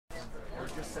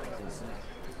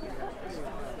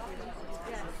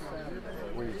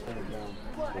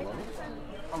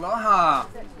Aloha.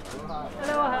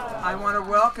 I want to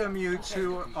welcome you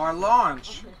to our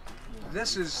launch.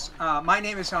 This is, my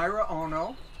name is Ira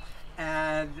Ono,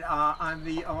 and I'm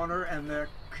the owner and the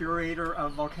curator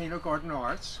of Volcano Garden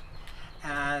Arts.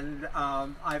 And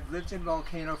I've lived in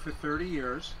Volcano for 30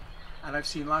 years, and I've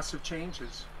seen lots of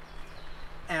changes.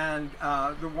 And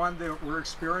the one that we're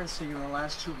experiencing in the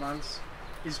last 2 months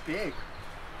is big.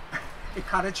 It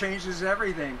kind of changes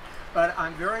everything. But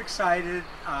I'm very excited.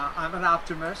 I'm an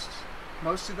optimist.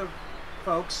 Most of the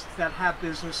folks that have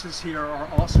businesses here are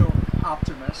also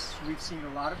optimists. We've seen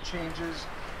a lot of changes.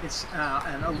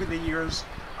 And over the years,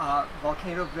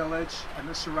 Volcano Village and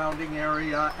the surrounding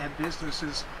area and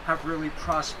businesses have really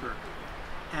prospered.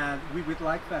 And we would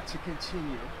like that to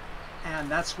continue. And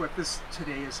that's what this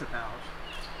today is about.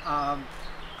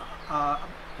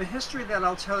 The history that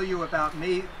I'll tell you about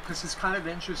me, because it's kind of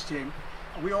interesting,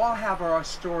 we all have our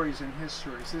stories and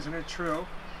histories, isn't it true?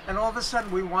 And all of a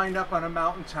sudden we wind up on a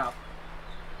mountaintop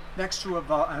next to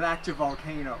an active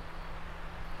volcano.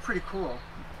 Pretty cool.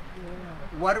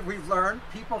 Yeah. What have we learned?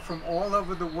 People from all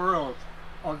over the world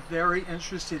are very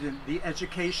interested in the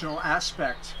educational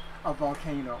aspect of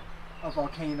volcanoes.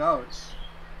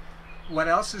 What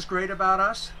else is great about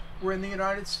us? We're in the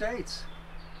United States.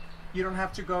 You don't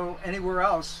have to go anywhere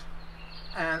else.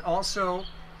 And also,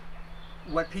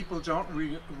 what people don't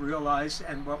realize,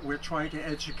 and what we're trying to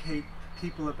educate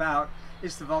people about,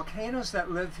 is the volcanoes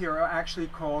that live here are actually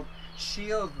called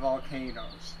shield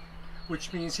volcanoes,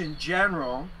 which means in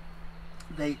general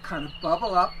they kind of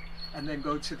bubble up and then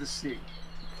go to the sea.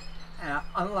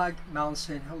 Unlike Mount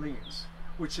St. Helens,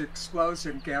 which explodes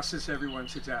and gasses everyone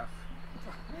to death.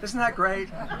 Isn't that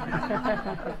great?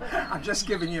 I'm just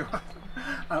giving you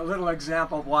a little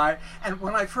example of why. And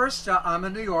when I first, I'm a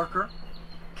New Yorker,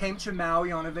 came to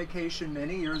Maui on a vacation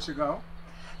many years ago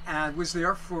and was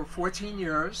there for 14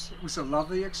 years. It was a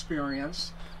lovely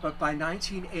experience, but by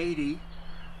 1980,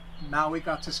 Maui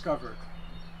got discovered.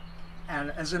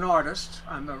 And as an artist,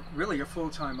 I'm really a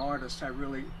full-time artist. I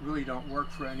really don't work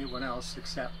for anyone else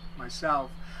except myself.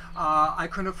 I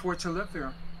couldn't afford to live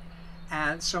there.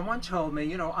 And someone told me,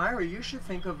 you know, Ira, you should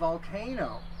think of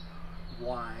Volcano.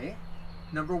 Why?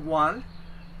 Number one,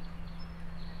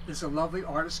 there's a lovely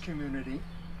artist community.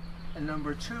 And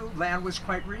number two, land was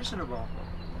quite reasonable.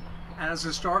 And as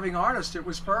a starving artist, it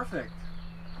was perfect.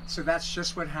 So that's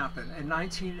just what happened. In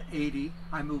 1980,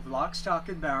 I moved lock, stock,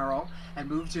 and barrel and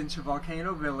moved into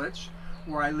Volcano Village,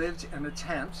 where I lived in a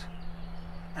tent.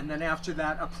 And then after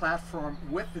that, a platform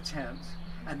with the tent.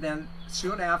 And then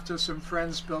soon after, some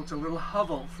friends built a little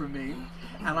hovel for me,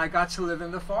 and I got to live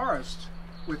in the forest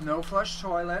with no flush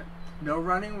toilet, no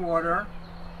running water,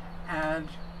 and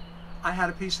I had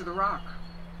a piece of the rock.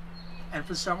 And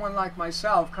for someone like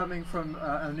myself, coming from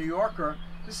a New Yorker,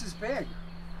 this is big.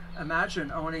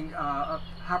 Imagine owning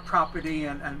property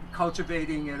and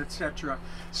cultivating it, etc.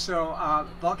 So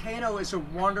Volcano is a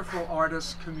wonderful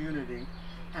artist community,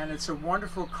 and it's a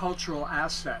wonderful cultural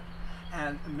asset.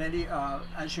 And many,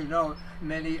 as you know,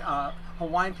 many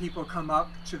Hawaiian people come up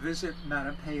to visit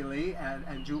Manapele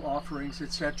and do offerings,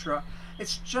 etc.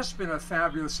 It's just been a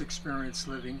fabulous experience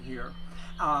living here.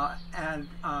 I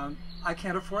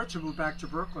can't afford to move back to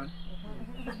Brooklyn.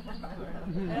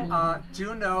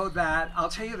 Do know that, I'll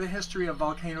tell you the history of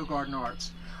Volcano Garden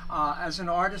Arts. As an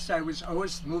artist, I was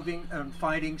always moving and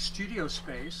finding studio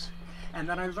space. And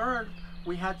then I learned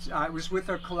I was with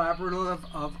a collaborative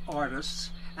of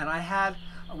artists, and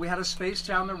we had a space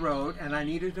down the road, and I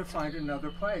needed to find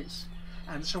another place.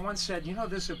 And someone said, you know,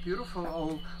 there's a beautiful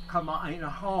old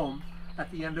home at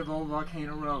the end of Old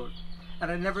Volcano Road. And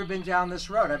I'd never been down this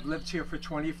road. I've lived here for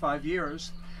 25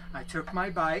 years. I took my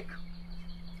bike,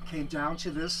 came down to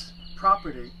this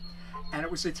property, and it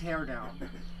was a teardown.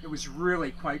 It was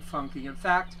really quite funky. In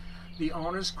fact, the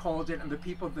owners called it, and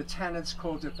the tenants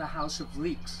called it the House of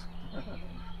Leaks.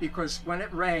 Because when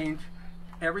it rained,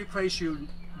 every place you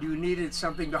needed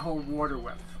something to hold water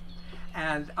with.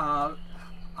 And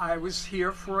I was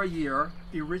here for a year.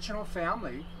 The original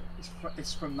family,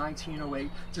 it's from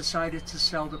 1908, decided to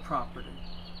sell the property.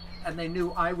 And they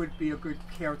knew I would be a good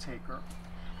caretaker.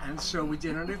 And so we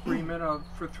did an agreement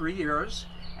for 3 years,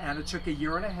 and it took a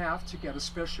year and a half to get a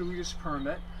special use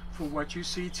permit for what you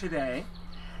see today.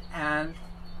 And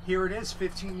here it is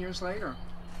 15 years later,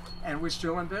 and we're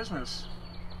still in business.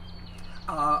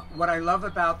 What I love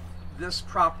about this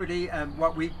property and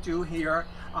what we do here,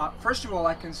 first of all,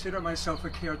 I consider myself a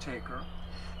caretaker.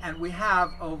 And we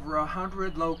have over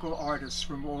 100 local artists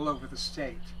from all over the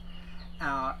state.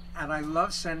 And I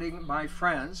love sending my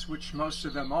friends, which most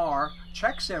of them are,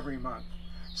 checks every month.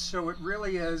 So it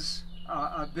really is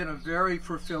been a very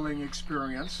fulfilling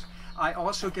experience. I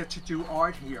also get to do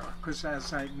art here because,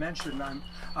 as I mentioned, I'm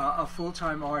a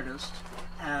full-time artist.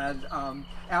 And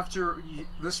after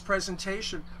this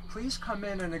presentation, please come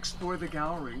in and explore the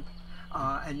gallery,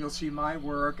 and you'll see my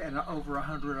work and over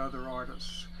 100 other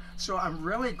artists. So I'm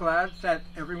really glad that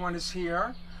everyone is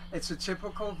here. It's a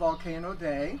typical volcano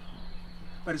day,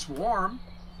 but it's warm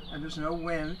and there's no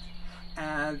wind.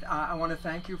 And I want to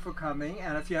thank you for coming.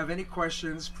 And if you have any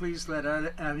questions, please let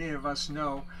any of us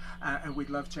know, and we'd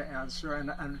love to answer.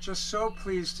 And I'm just so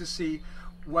pleased to see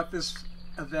what this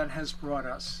event has brought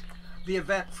us. The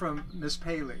event from Miss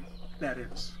Paley, that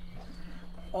is.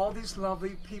 All these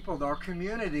lovely people, our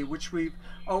community, which we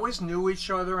always knew each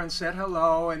other and said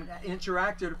hello and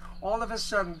interacted, all of a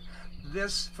sudden,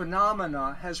 this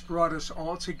phenomena has brought us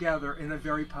all together in a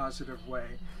very positive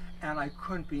way. And I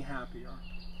couldn't be happier.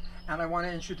 And I want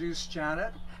to introduce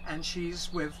Janet, and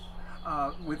she's with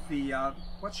the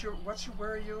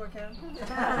where are you again?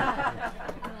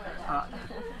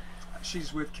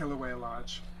 She's with Kilauea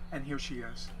Lodge, and here she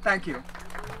is. Thank you.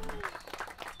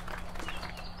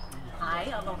 Hi,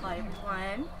 aloha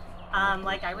everyone.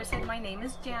 Like Ira said, my name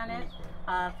is Janet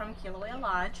from Kilauea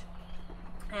Lodge,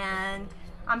 and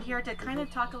I'm here to kind of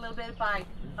talk a little bit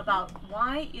about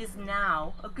why is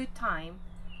now a good time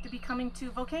to be coming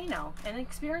to Volcano and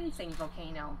experiencing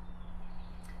Volcano.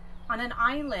 On an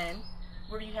island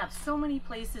where you have so many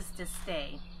places to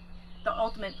stay, the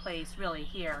ultimate place really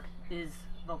here is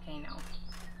Volcano.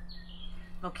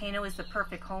 Volcano is the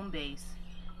perfect home base.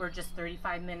 We're just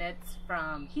 35 minutes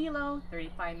from Hilo,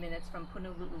 35 minutes from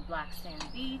Punaluu Black Sand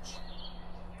Beach,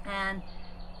 and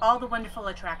all the wonderful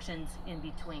attractions in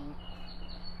between.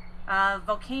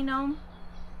 Volcano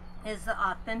is the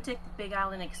authentic Big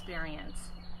Island experience.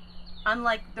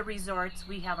 Unlike the resorts,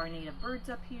 we have our native birds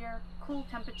up here, cool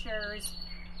temperatures,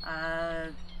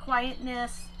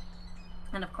 quietness,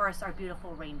 and of course our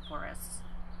beautiful rainforests.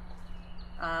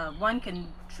 One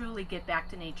can truly get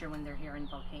back to nature when they're here in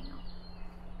Volcano.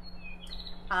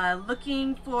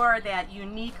 Looking for that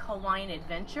unique Hawaiian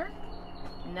adventure,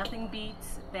 nothing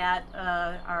beats that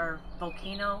our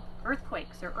volcano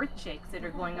earthquakes or earth shakes that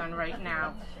are going on right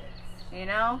now. You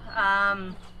know,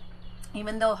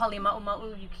 even though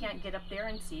Halima'uma'u you can't get up there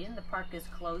and see, and the park is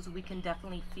closed, we can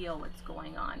definitely feel what's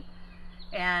going on.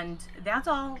 And that's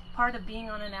all part of being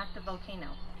on an active volcano.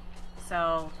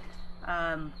 So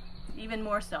even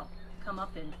more so, come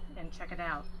up and check it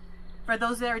out. For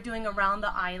those that are doing around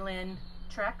the island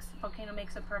treks, Volcano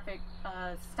makes a perfect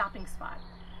stopping spot.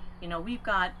 You know, we've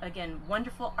got, again,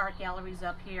 wonderful art galleries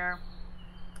up here.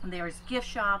 There's gift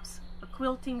shops, a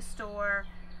quilting store.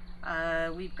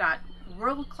 We've got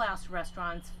world-class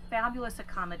restaurants, fabulous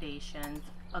accommodations,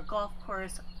 a golf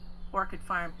course, orchid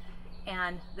farm,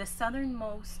 and the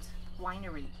southernmost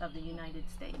winery of the United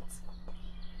States.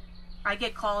 I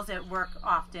get calls at work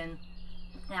often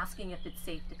asking if it's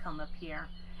safe to come up here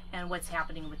and what's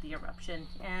happening with the eruption.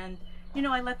 And, you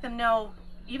know, I let them know,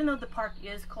 even though the park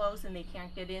is closed and they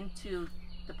can't get into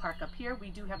the park up here, we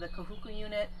do have the Kahuku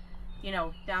unit, you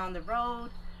know, down the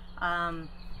road.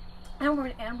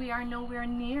 And we are nowhere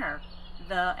near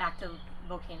the active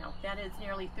volcano. That is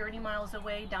nearly 30 miles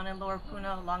away down in Lower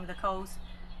Puna along the coast.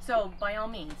 So by all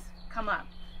means, come up.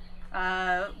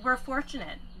 We're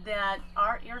fortunate that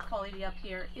our air quality up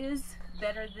here is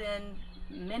better than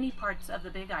many parts of the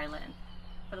Big Island.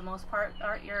 For the most part,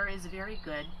 our air is very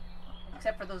good,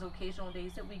 except for those occasional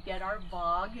days that we get our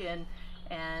fog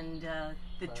and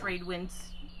the trade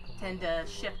winds tend to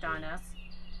shift on us.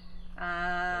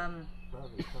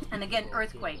 And again,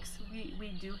 earthquakes.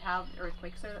 We do have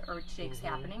earthquakes or earth shakes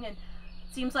happening, and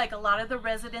it seems like a lot of the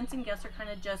residents and guests are kind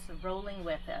of just rolling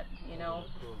with it. You know,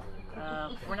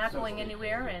 we're not going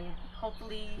anywhere, and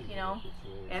hopefully, you know,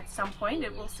 at some point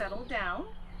it will settle down.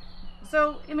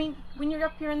 So, I mean, when you're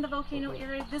up here in the volcano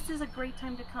area, this is a great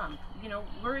time to come. You know,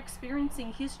 we're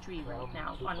experiencing history right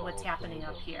now on what's happening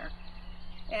up here,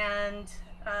 and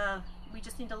we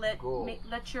just need to let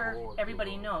sure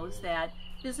everybody knows that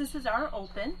businesses are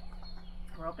open.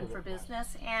 We're open for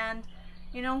business, and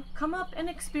you know, come up and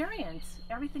experience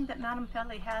everything that Madam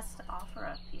Pele has to offer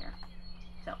up here.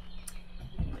 So,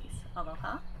 anyways,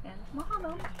 aloha and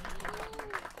mahalo.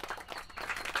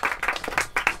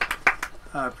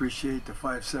 I appreciate the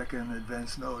 5-second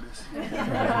advance notice.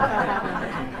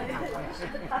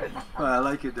 Well, I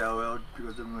like it that well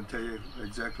because I'm going to tell you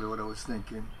exactly what I was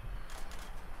thinking.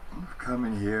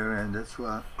 Coming here, and that's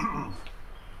why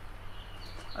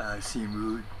I seem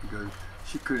rude because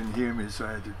she couldn't hear me, so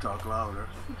I had to talk louder.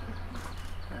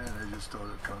 And I just told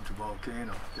her to come to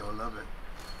Volcano. They'll love it.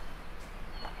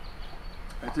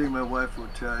 I think my wife will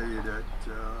tell you that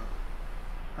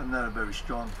I'm not a very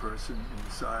strong person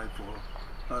inside for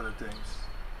a lot of things.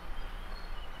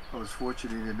 I was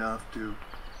fortunate enough to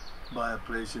buy a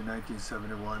place in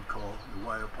 1971 called the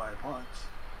hawai'i Ponds.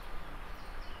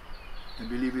 And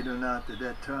believe it or not, at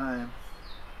that time,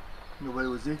 nobody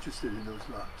was interested in those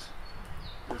lots.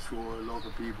 Just for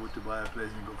local people to buy a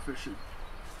place and go fishing.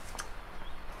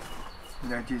 In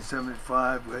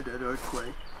 1975, we had that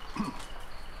earthquake.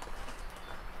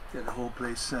 Yeah, the whole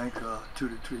place sank 2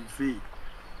 to 3 feet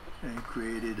and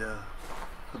created a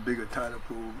bigger tidal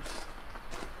pools.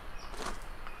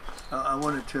 I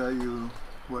want to tell you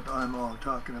what I'm all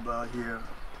talking about here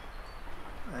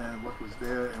and what was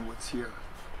there and what's here.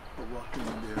 For walking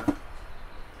in there,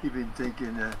 even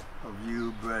thinking of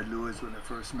you, Brad Lewis, when I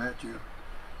first met you,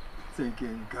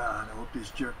 thinking, God, I hope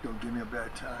this jerk don't give me a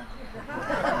bad time.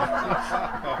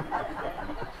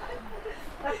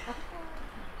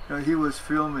 Now, he was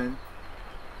filming.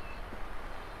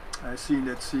 I've seen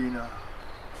that scene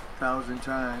 1,000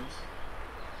 times,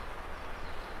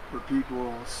 where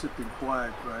people sitting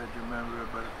quiet, right? You remember,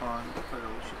 by the pond, by the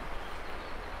ocean.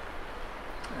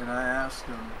 And I asked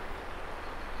them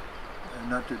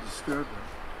not to disturb them,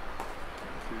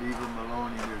 to leave them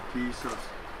alone in their peace of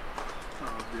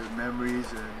their memories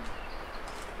and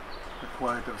the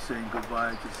quiet of saying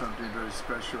goodbye to something very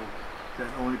special that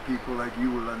only people like you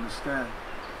will understand.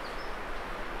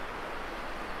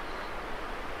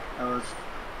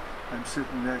 I'm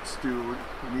sitting next to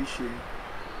Onishi,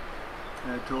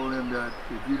 and I told him that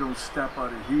if you don't step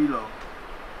out of Hilo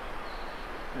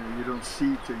and you don't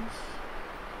see things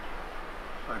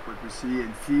like what we see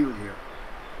and feel here,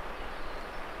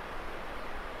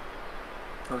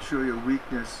 I'll show you a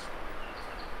weakness.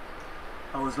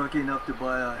 I was lucky enough to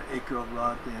buy an acre of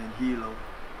lot in Hilo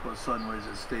called Sunrise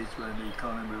Estates when the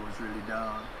economy was really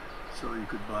down, so you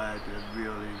could buy it at a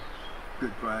really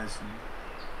good price and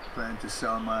plan to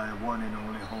sell my one and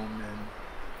only home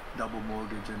and double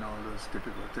mortgage and all those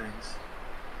typical things.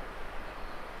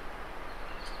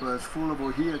 Well, it's full of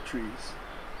ohia trees.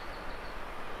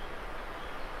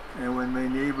 And when my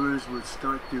neighbors would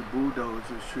start to bulldoze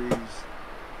the trees,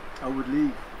 I would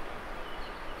leave.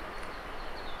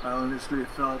 I honestly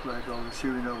felt like I was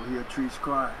hearing the ohia trees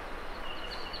cry,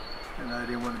 and I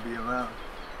didn't want to be around.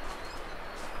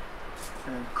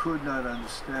 And could not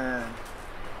understand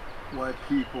why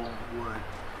people would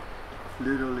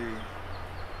literally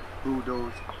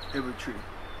bulldoze every tree.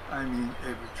 I mean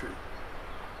every tree.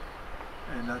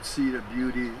 And not see the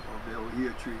beauty of the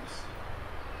ohia trees.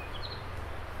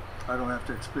 I don't have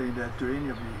to explain that to any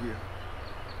of you here.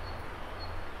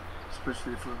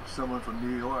 Especially for someone from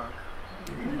New York.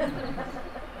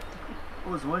 I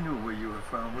was wondering where you were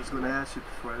from. I was going to ask you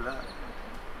before I left.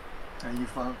 And you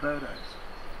found paradise.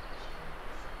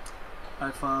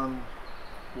 I found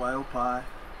wild pie,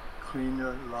 cleaned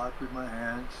a lot with my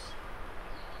hands.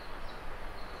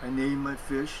 I named my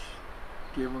fish,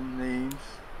 gave them names,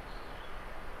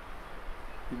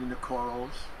 even the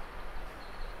corals.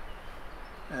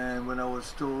 And when I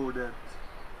was told that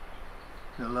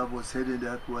the love was headed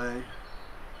that way,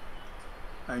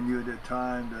 I knew at the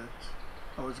time that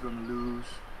I was going to lose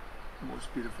the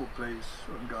most beautiful place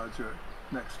on God's earth,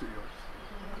 next to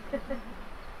yours.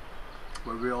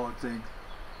 Where we all think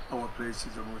our place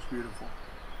is the most beautiful.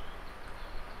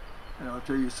 And I'll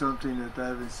tell you something that I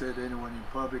haven't said to anyone in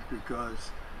public, because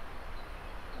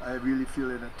I really feel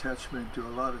an attachment to a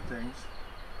lot of things.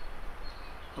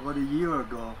 About a year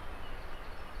ago,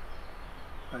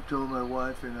 I told my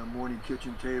wife in a morning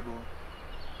kitchen table,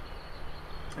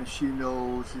 and she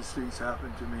knows these things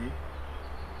happen to me.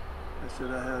 I said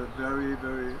I had a very,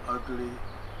 very ugly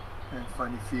and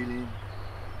funny feeling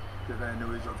that I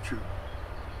know is of truth.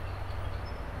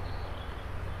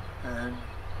 And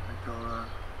I told her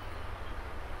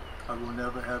I will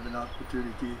never have an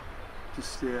opportunity to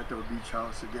stay at our beach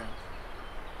house again.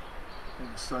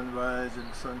 And the sunrise and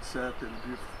the sunset and the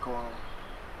beautiful coral.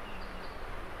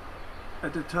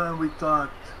 At the time we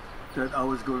thought that I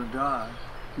was going to die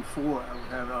before I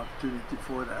would have an opportunity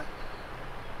for that.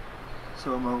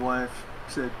 So my wife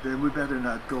said, then we better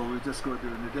not go, we'll just go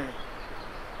during the day.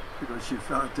 Because she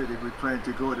felt that if we planned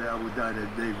to go there, I would die the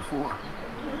day before.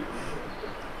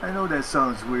 I know that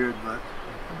sounds weird, but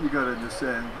you gotta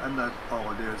understand, I'm not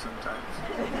all there sometimes.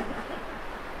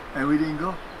 And we didn't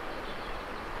go.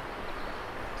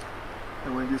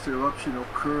 And when this eruption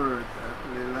occurred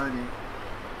at Leilani,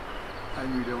 I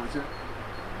knew that was it.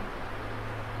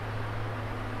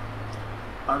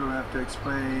 I don't have to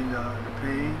explain the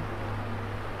pain.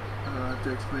 I don't have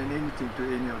to explain anything to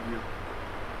any of you.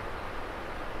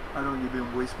 I don't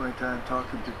even waste my time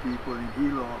talking to people in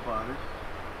Hilo about it,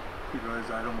 because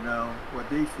I don't know what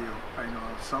they feel. I know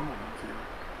how some of them feel,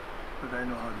 but I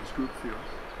know how this group feels.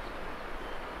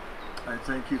 I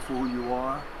thank you for who you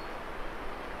are.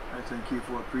 I thank you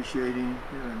for appreciating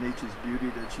nature's beauty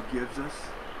that she gives us.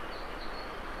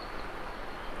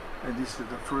 And this is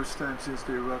the first time since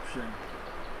the eruption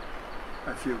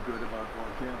I feel good about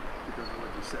Volcano because of what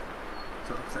you said.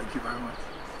 So thank you very much.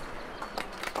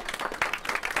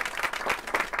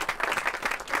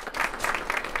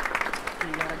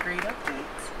 You got a great update.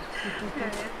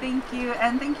 Thank you,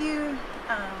 and thank you,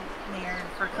 Mayor,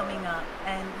 for coming up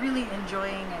and really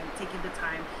enjoying and taking the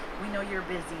time. We know you're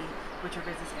busy with your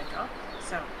busy schedule,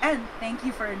 so, and thank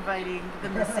you for inviting the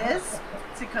missus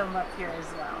to come up here as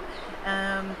well.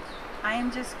 I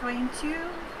am just going to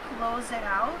close it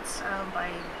out by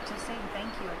just saying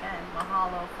thank you again.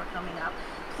 Mahalo for coming up.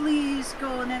 Please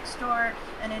go next door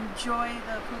and enjoy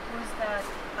the pupus that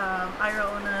Ira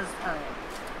Ona's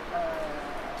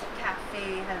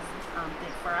cafe has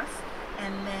did for us.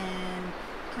 And then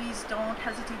please don't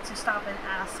hesitate to stop and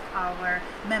ask our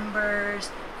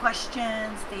members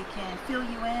questions. They can fill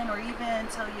you in or even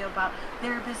tell you about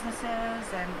their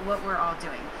businesses and what we're all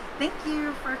doing. Thank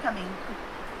you for coming.